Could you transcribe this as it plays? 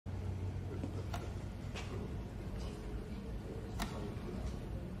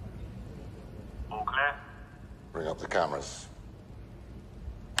Bring up the cameras.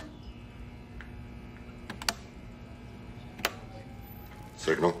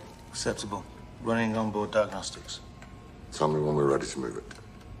 Signal. Acceptable. Running onboard diagnostics. Tell me when we're ready to move it.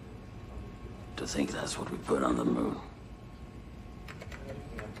 To think that's what we put on the moon.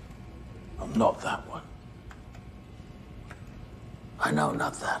 I'm not that one. I know,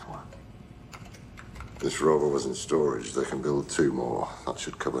 not that one. This rover was in storage. They can build 2 more. That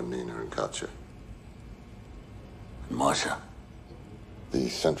should cover Nina and Katya. And Masha? The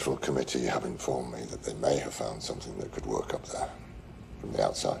Central Committee have informed me that they may have found something that could work up there. From the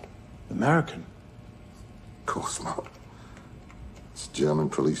outside. American? Of course not. It's a German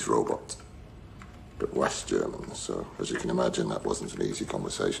police robot. But West German, so as you can imagine, that wasn't an easy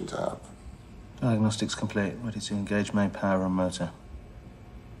conversation to have. Diagnostics complete. Ready to engage main power and motor.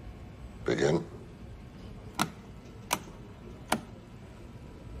 Begin.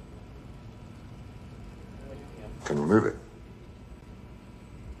 Can we move it?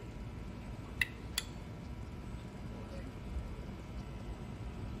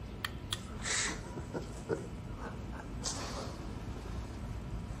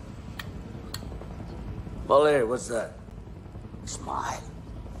 Valery, what's that? Smile.